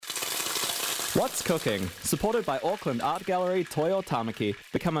What's Cooking? Supported by Auckland Art Gallery Toi o Tamaki.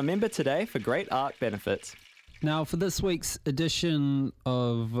 Become a member today for great art benefits. Now, for this week's edition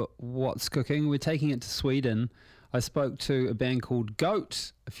of What's Cooking, we're taking it to Sweden. I spoke to a band called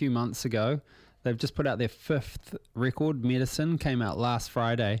Goat a few months ago. They've just put out their fifth record, Medicine, came out last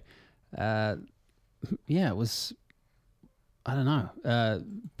Friday. It was, I don't know.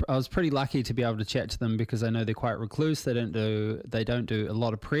 I was pretty lucky to be able to chat to them because I know they're quite recluse. They don't do a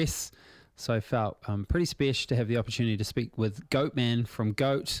lot of press. So I felt pretty special to have the opportunity to speak with Goatman from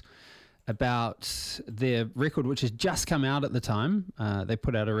Goat about their record, which has just come out at the time. They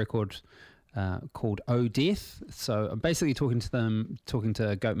put out a record called Oh Death. So I'm basically talking to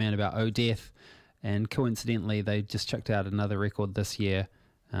Goatman about Oh Death, and coincidentally, they just chucked out another record this year.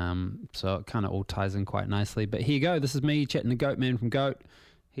 So it kind of all ties in quite nicely. But here you go. This is me chatting to Goatman from Goat.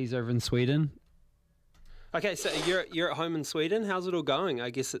 He's over in Sweden. Okay, so you're at home in Sweden. How's it all going? I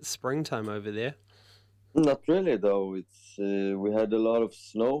guess it's springtime over there. Not really, though. It's we had a lot of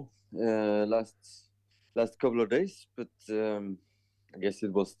snow last couple of days, but I guess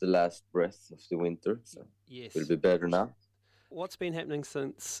it was the last breath of the winter, so Yes. it'll be better now. What's been happening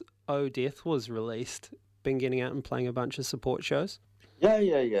since Oh Death was released? Been getting out and playing a bunch of support shows?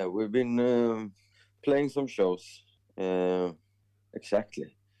 Yeah. We've been playing some shows.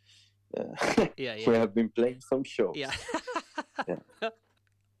 Exactly. Yeah. We have been playing some shows. Yeah. Yeah.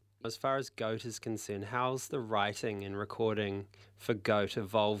 As far as Goat is concerned, how's the writing and recording for Goat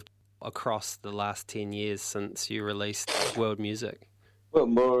evolved across the last 10 years since you released World Music? Well,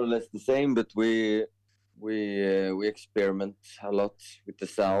 more or less the same, but we experiment a lot with the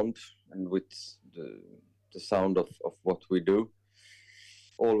sound and with the sound of what we do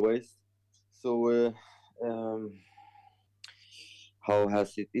always. So how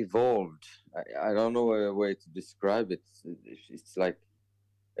has it evolved? I don't know a way to describe it. It's like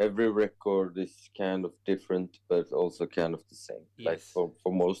every record is kind of different, but also kind of the same. Yes. Like for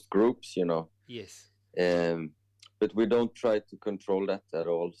most groups, you know. Yes. But we don't try to control that at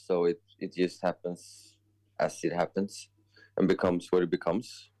all. So it just happens as it happens and becomes what it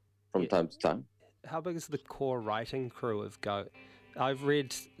becomes from time to time. How big is the core writing crew of Goat? I've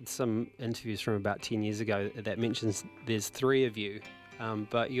read some interviews from about 10 years ago that mentions there's 3 of you,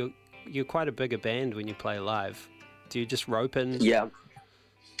 but you're quite a bigger band when you play live. Do you just rope in? Yeah.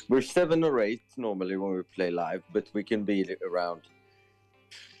 We're 7 or 8 normally when we play live, but we can be around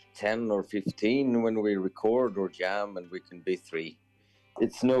 10 or 15 when we record or jam, and we can be 3.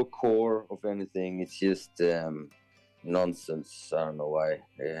 It's no core of anything. It's just nonsense. I don't know why.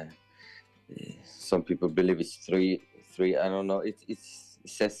 Some people believe it's 3. I don't know. It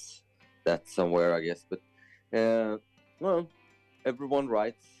says that somewhere, I guess. But well, everyone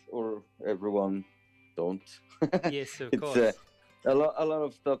writes or everyone don't. Yes, of It's, course. a lot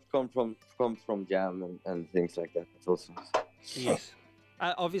of stuff comes from jam and things like that also. Yes.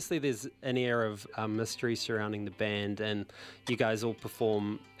 Obviously, there's an air of mystery surrounding the band, and you guys all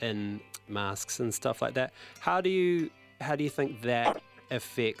perform in masks and stuff like that. How do you think that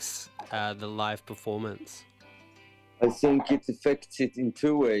affects the live performance? I think it affects it in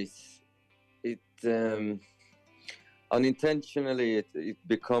 2 ways. It unintentionally it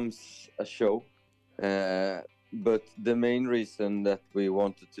becomes a show, but the main reason that we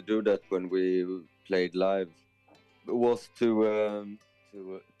wanted to do that when we played live was to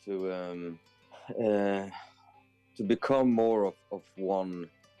become more of one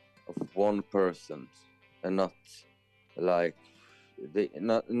person, and not like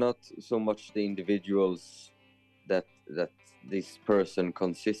not so much the individuals that this person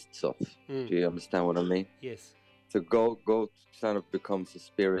consists of. Do you understand what I mean? Yes. So go kind of becomes a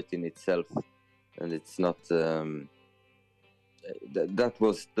spirit in itself, and it's not that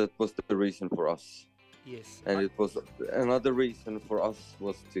was the reason for us. Yes. And it was another reason for us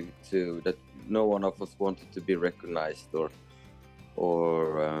was to that no one of us wanted to be recognized or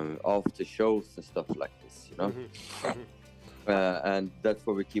after shows and stuff like this, you know. Mm-hmm. And that's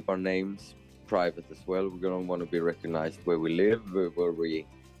why we keep our names private as well. We don't want to be recognized where we live, where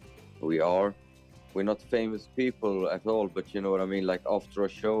we are. We're not famous people at all, but you know what I mean. Like after a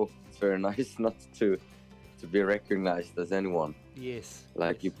show, it's very nice not to be recognized as anyone. Yes.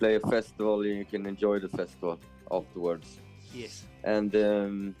 Like yes. you play a festival, you can enjoy the festival afterwards. Yes. And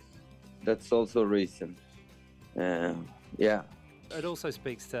that's also a reason. Yeah. It also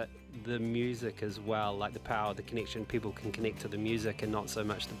speaks to the music as well, like the power, the connection. People can connect to the music and not so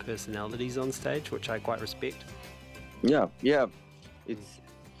much the personalities on stage, which I quite respect. Yeah. It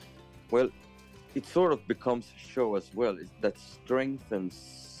sort of becomes a show as well. That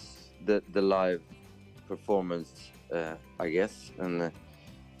strengthens the live performance, I guess. And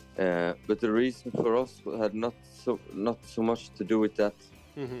But the reason for us had not so much to do with that.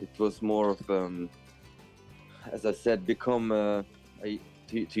 Mm-hmm. It was more of, as I said, to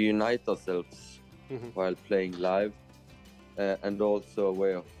unite ourselves Mm-hmm. while playing live, and also a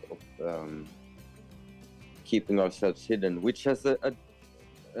way of keeping ourselves hidden, which has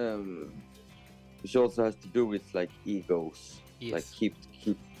which also has to do with like egos. Yes. Like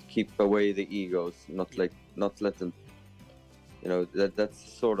keep away the egos, not let them. That's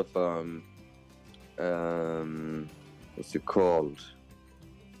sort of what's it called?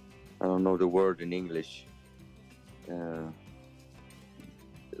 I don't know the word in English.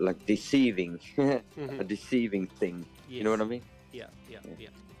 Like deceiving, Mm-hmm. a deceiving thing. Yes. You know what I mean? Yeah, yeah, yeah.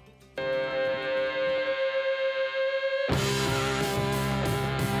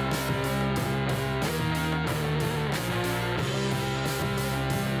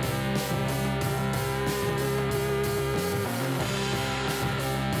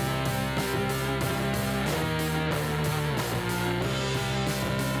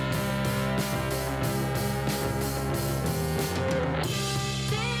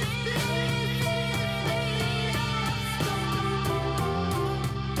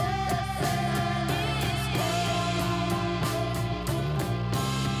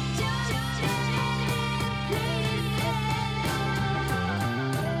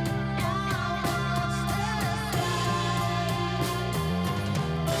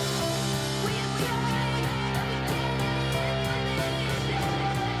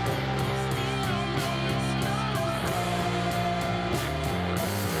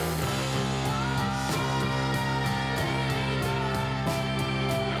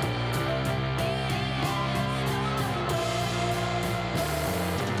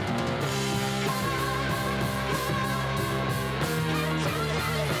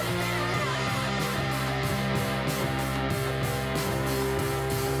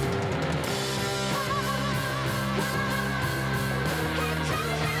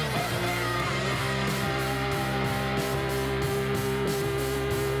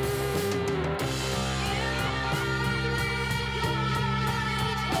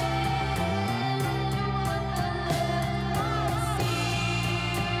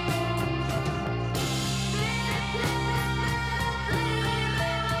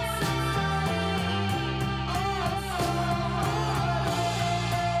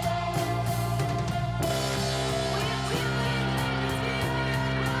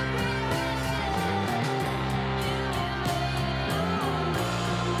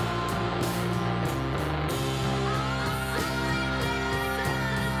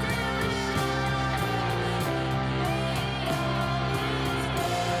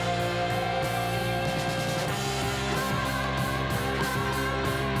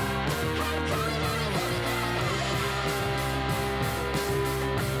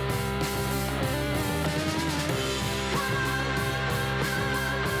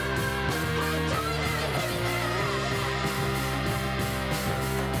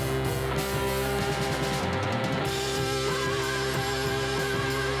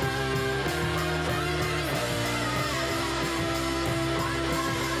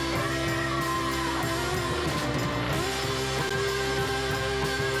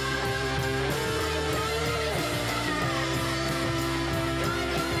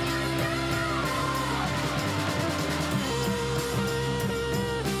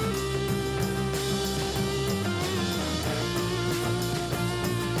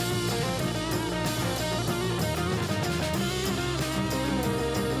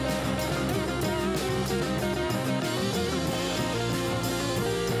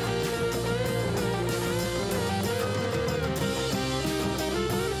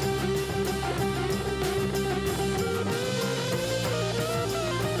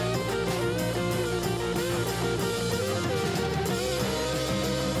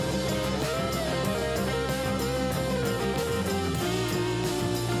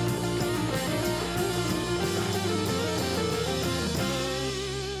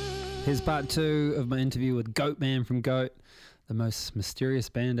 Here's part 2 of my interview with Goatman from Goat, the most mysterious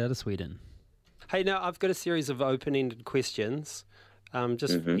band out of Sweden. Hey, now I've got a series of open-ended questions.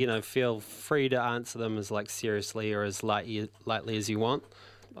 Feel free to answer them as like seriously or as lightly as you want.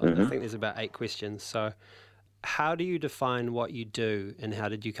 I think there's about 8 questions. So, how do you define what you do, and how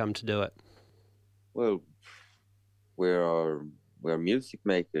did you come to do it? Well, we're music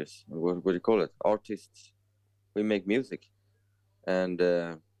makers. What do you call it? Artists. We make music, and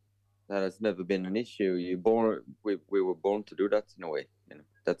that has never been an issue. We were born to do that in a way.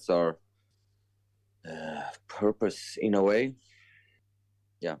 That's our purpose in a way.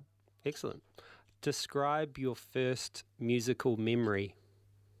 Yeah. Excellent. Describe your first musical memory.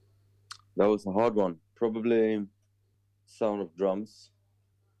 That was a hard one. Probably sound of drums,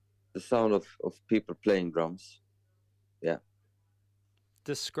 the sound of people playing drums. Yeah.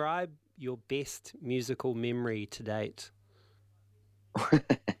 Describe your best musical memory to date.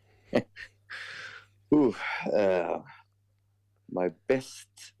 Ooh, my best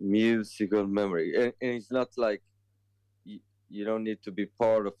musical memory, and it's not like you don't need to be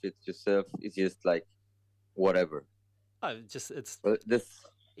part of it yourself. It's just like whatever. Oh, just it's The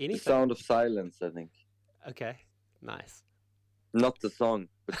anything. sound of silence, I think. Okay, nice. Not the song,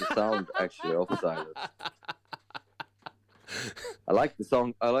 but the sound actually of silence. I like the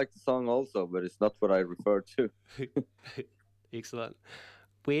song. I like the song also, but it's not what I refer to. Excellent.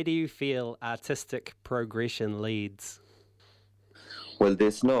 Where do you feel artistic progression leads? Well,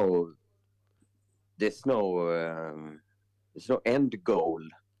 there's no end goal.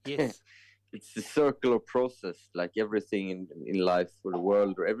 Yes. It's a circular process, like everything in life or the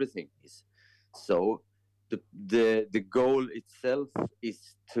world or everything is. So the goal itself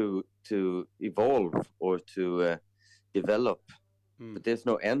is to evolve or to develop, but there's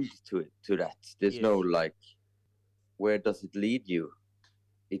no end to that. There's no like, where does it lead you?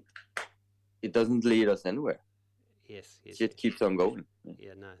 It doesn't lead us anywhere. Yes. It just keeps on going.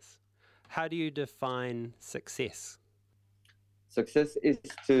 Yeah, nice. How do you define success? Success is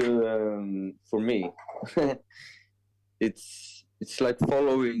to, for me, it's like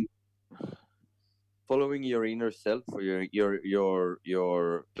following your inner self, or your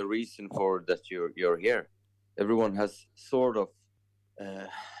the reason for that you're here. Everyone has sort of a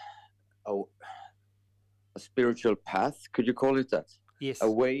spiritual path. Could you call it that? Yes.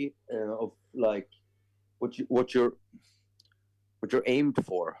 A way of like what you're aimed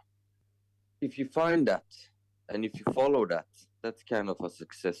for. If you find that and if you follow that, that's kind of a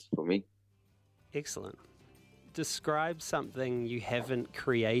success for me. Excellent. Describe something you haven't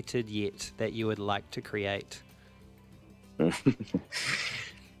created yet that you would like to create.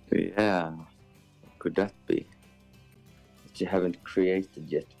 Yeah, what could that be? That you haven't created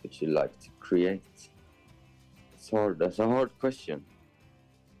yet, but you like to create. It's hard. That's a hard question.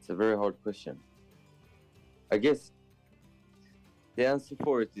 It's a very hard question. I guess the answer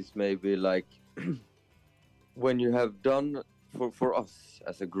for it is maybe like when you have done for us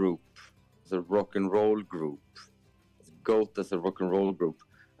as a group, as a rock and roll group, as GOAT as a rock and roll group,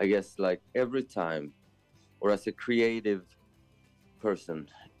 I guess like every time, or as a creative person,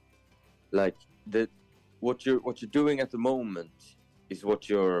 like what you're doing at the moment is what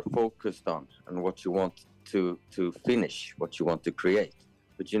you're focused on and what you want to finish, what you want to create,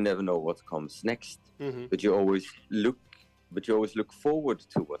 but you never know what comes next. Mm-hmm. But you always look forward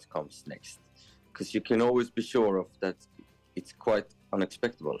to what comes next, because you can always be sure of that it's quite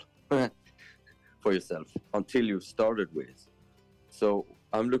unexpected for yourself until you've started with it. So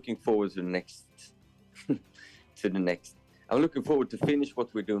I'm looking forward to the next I'm looking forward to finish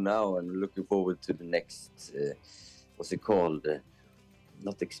what we do now, and looking forward to the next what's it called,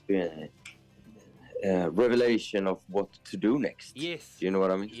 not experience, revelation of what to do next. Yes. Do you know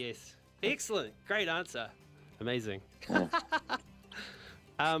what I mean? Yes. Excellent. Great answer. Amazing. Yeah.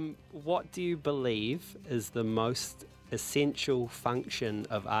 What do you believe is the most essential function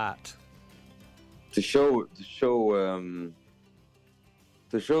of art? To show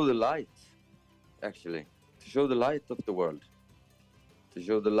the light, actually, to show the light of the world, to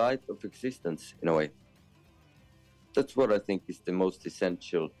show the light of existence in a way. That's what I think is the most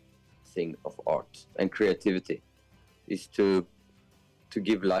essential thing of art and creativity, is to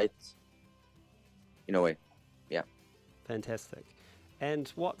give light in a way. Yeah. Fantastic.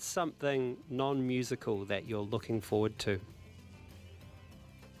 And what's something non-musical that you're looking forward to?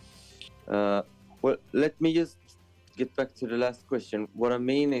 Well, let me just get back to the last question. What I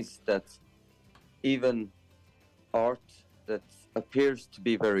mean is that even art that appears to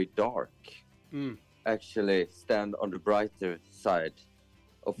be very dark actually stand on the brighter side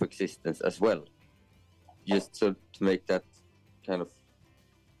of existence as well. Just so to make that kind of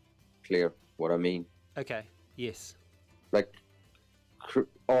clear what I mean. Okay. Yes. Like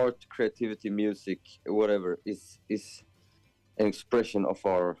art, creativity, music, whatever is an expression of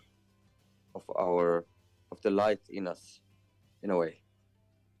the light in us, in a way.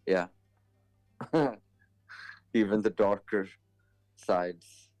 Yeah. Even the darker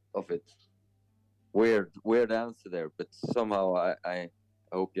sides of it. Weird answer there, but somehow I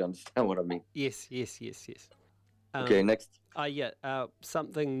hope you understand what I mean. Yes. Okay, next.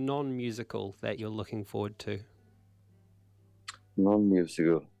 Something non-musical that you're looking forward to.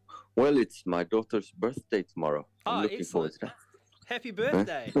 Non-musical. Well, it's my daughter's birthday tomorrow. I'm looking forward to that. Happy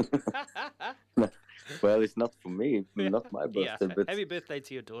birthday. Well, it's not for me, not my birthday, yeah. but Happy birthday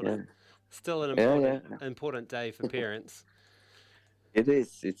to your daughter. Still an Yeah, important day for parents. it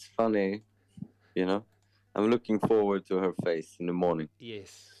is. It's funny, you know. I'm looking forward to her face in the morning.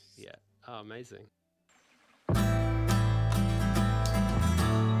 Yes. Yeah. Oh, amazing.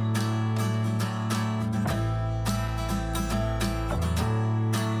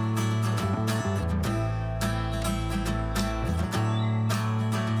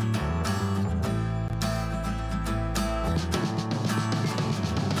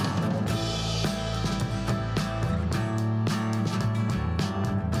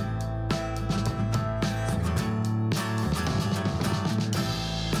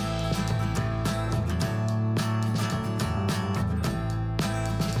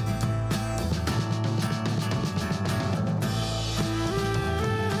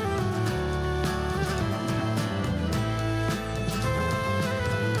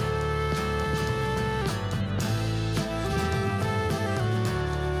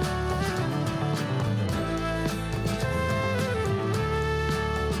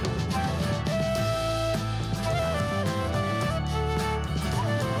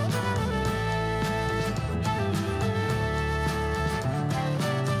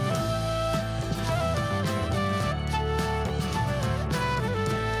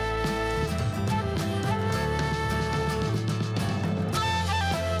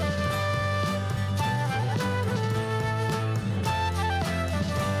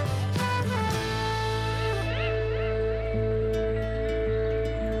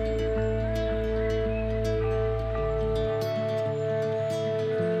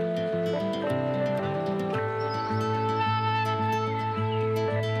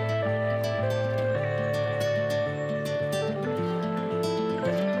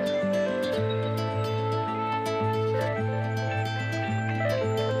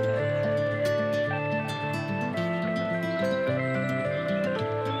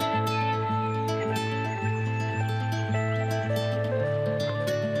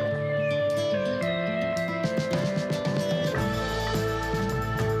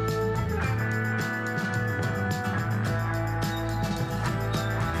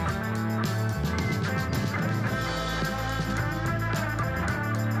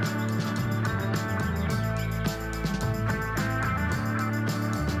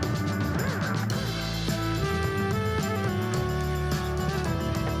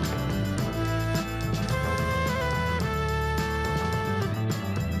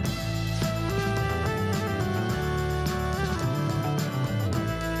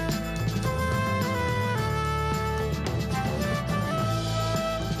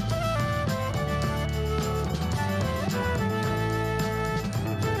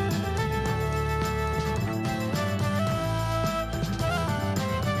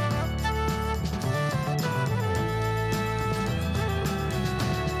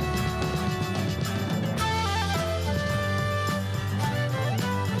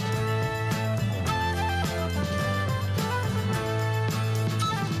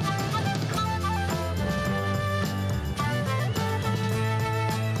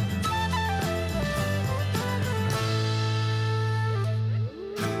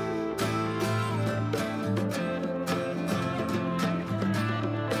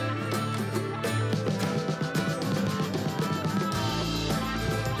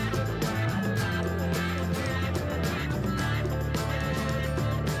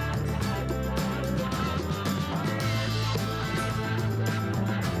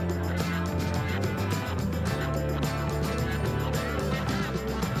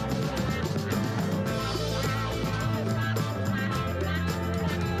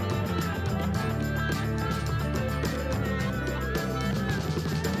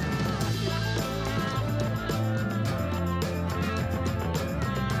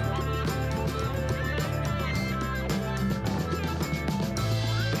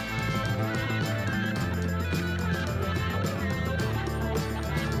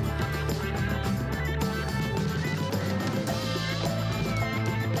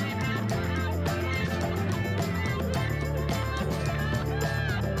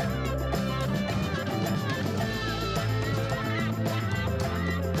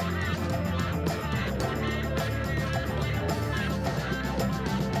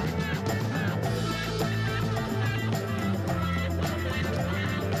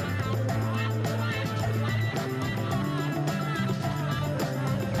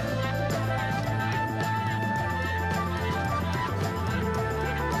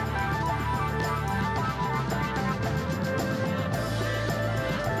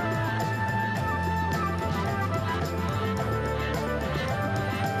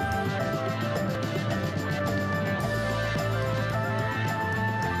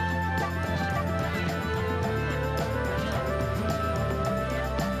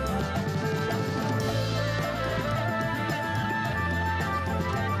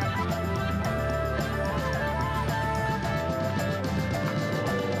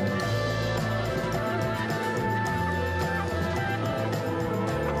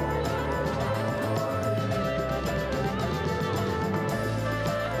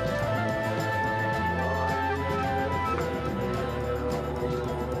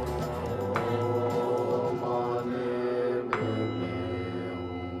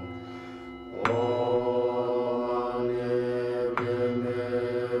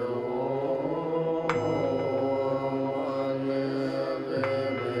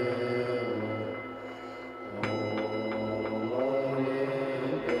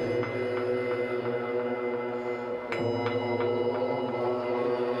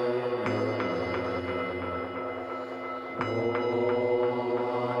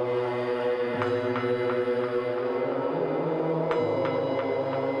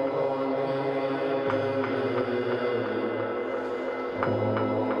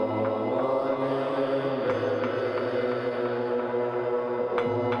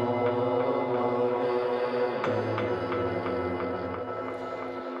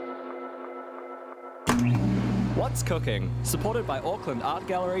 What's Cooking? Supported by Auckland Art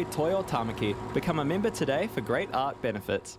Gallery Toi o Tamaki. Become a member today for great art benefits.